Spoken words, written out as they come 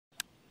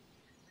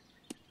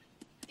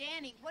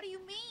Danny, what do you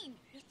mean?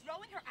 You're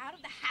throwing her out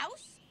of the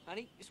house?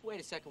 Honey, just wait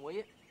a second, will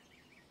you?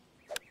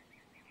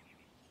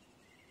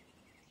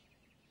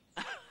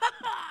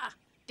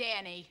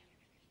 Danny.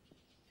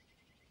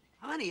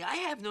 Honey, I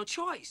have no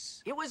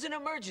choice. It was an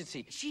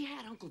emergency. She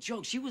had Uncle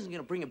Joe. She wasn't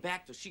gonna bring him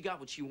back till she got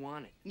what she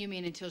wanted. You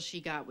mean until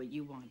she got what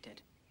you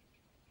wanted?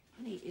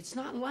 Honey, it's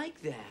not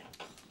like that.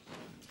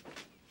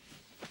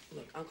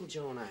 Look, Uncle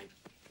Joe and I,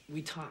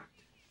 we talked.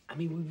 I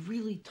mean, we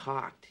really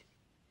talked.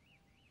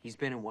 He's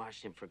been in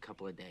Washington for a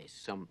couple of days.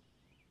 Some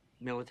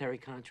military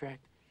contract.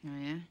 Oh,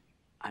 yeah?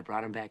 I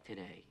brought him back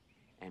today,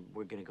 and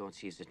we're gonna go and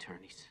see his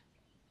attorneys.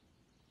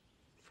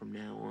 From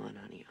now on,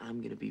 honey,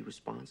 I'm gonna be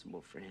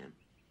responsible for him.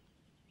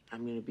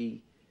 I'm gonna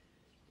be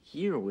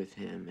here with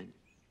him, and,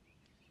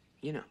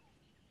 you know.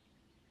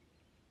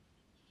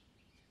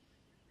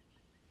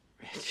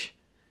 Rich.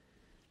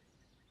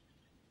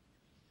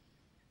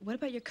 What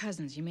about your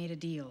cousins? You made a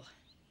deal.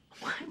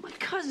 Why, my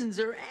cousins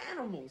are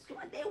animals.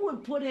 They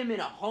would put him in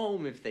a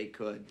home if they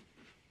could.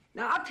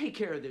 Now, I'll take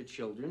care of their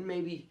children.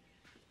 Maybe,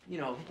 you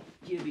know,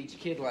 give each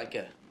kid like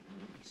a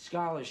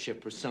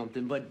scholarship or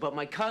something. But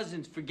my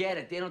cousins, forget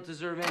it. They don't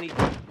deserve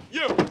anything.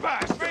 You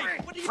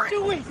bastard! What are you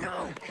doing?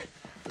 No.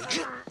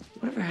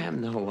 Whatever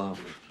happened to love?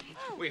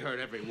 We heard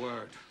every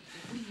word.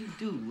 What do you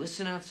do?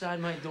 Listen outside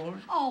my door?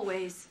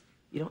 Always.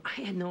 You know,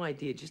 I had no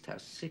idea just how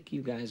sick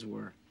you guys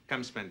were.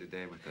 Come spend a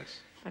day with us.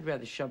 I'd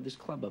rather shove this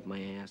club up my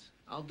ass.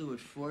 I'll do it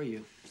for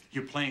you.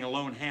 You're playing a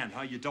lone hand,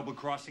 huh? You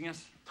double-crossing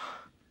us?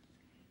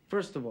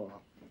 First of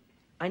all,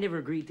 I never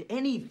agreed to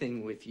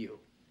anything with you.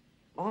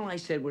 All I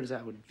said was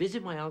I would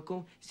visit my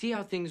uncle, see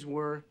how things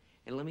were,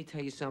 and let me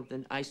tell you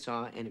something I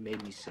saw and it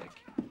made me sick.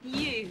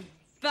 You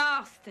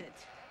bastard.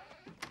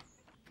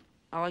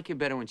 I like it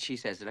better when she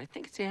says it. I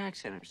think it's the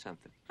accent or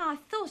something. I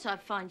thought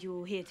I'd find you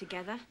all here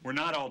together. We're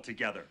not all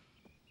together.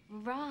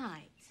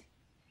 Right.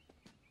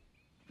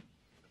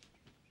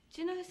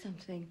 Do you know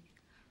something?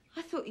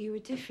 I thought you were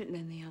different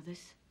than the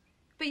others.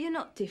 But you're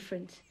not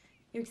different.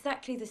 You're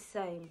exactly the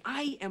same.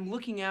 I am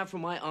looking out for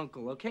my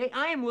uncle, okay?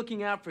 I am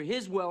looking out for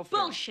his welfare.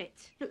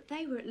 Bullshit! Look,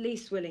 they were at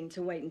least willing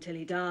to wait until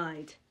he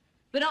died.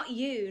 But not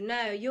you,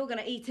 no. You're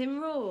gonna eat him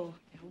raw.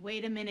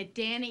 Wait a minute,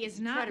 Danny is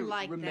not Try to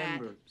like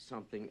remember that.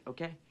 something,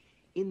 okay?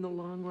 In the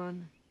long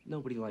run,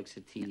 nobody likes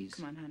a tease.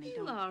 Come on, honey, You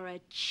don't. are a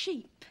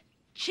cheap,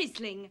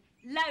 chiseling,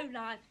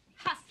 low-life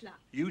hustler.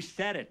 You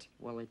said it.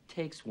 Well, it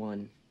takes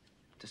one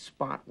to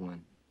spot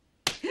one.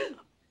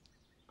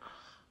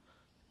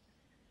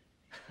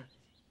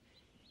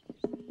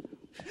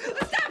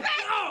 Stop it!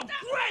 Oh,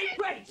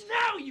 great!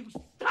 Now you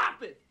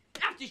stop it!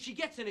 After she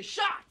gets in a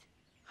shot!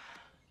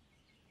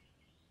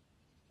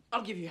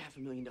 I'll give you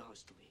 $500,000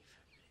 to leave.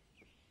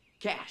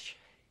 Cash.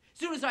 As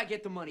soon as I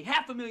get the money,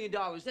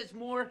 $500,000. That's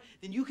more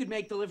than you could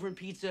make delivering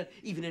pizza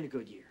even in a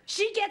good year.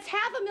 She gets $500,000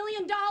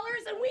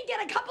 and we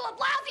get a couple of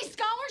lousy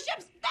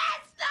scholarships?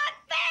 That's not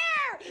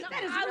fair! No,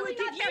 That is I really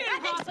would not give fair. you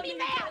That needs to be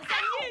fair. $500,000.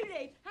 You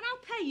leave, and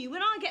I'll pay you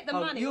when I get the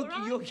money, all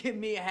right? You'll give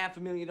me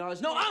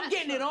 $500,000. No, I'm That's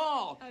getting it right.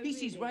 all. Oh, He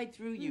sees really? right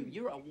through you.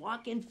 You're a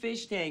walking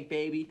fish tank,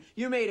 baby.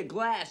 You're made of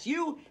glass.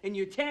 You and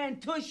your tan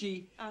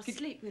tushy. I'll could-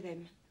 sleep with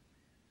him.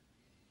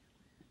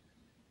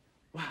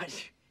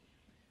 What?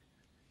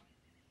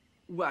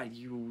 What?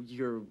 You.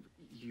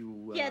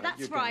 Yeah, that's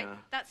you're right. gonna-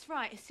 That's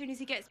right. As soon as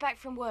he gets back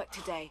from work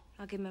today,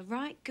 I'll give him a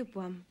right good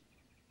one.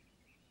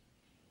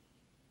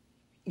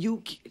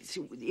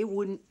 It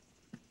wouldn't.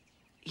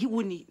 He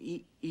wouldn't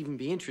even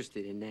be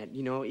interested in that.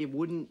 You know, it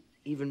wouldn't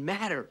even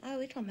matter.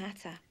 Oh, it'll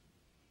matter.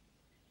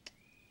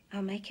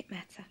 I'll make it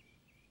matter.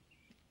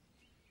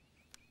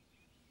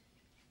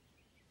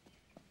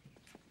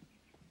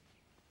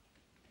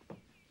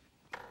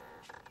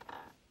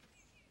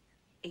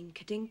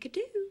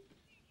 Inka-dinka-doo.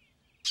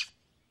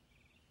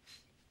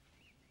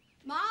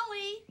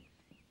 Molly!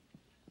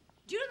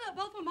 Do you know that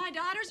both of my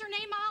daughters are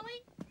named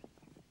Molly?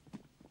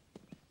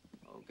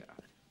 Oh,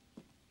 God.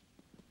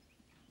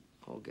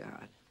 Oh,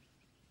 God.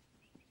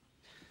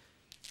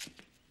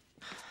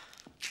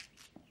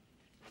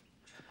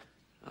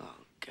 Oh,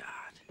 God.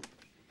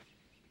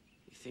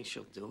 You think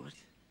she'll do it?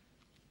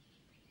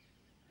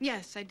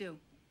 Yes, I do.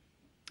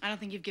 I don't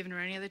think you've given her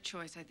any other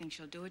choice. I think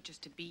she'll do it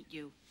just to beat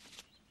you.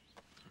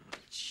 Oh,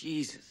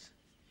 Jesus.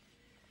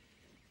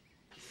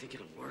 You think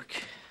it'll work?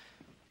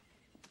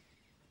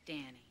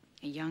 Danny,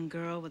 a young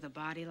girl with a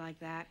body like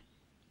that,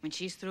 when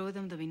she's through with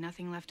him, there'll be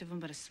nothing left of him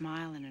but a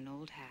smile and an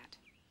old hat.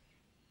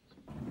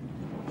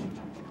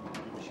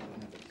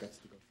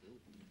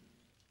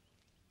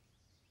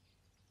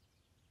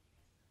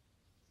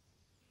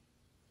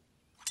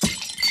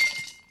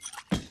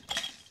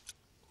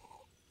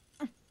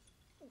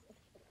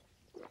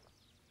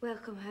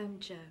 Welcome home,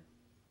 Joe.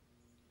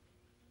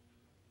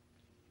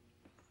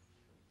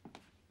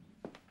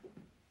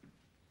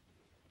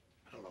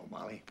 Hello,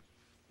 Molly.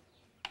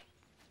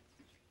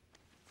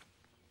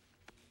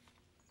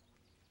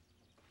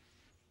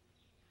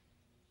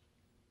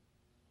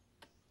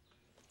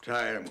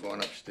 Tired, I'm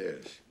going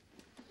upstairs.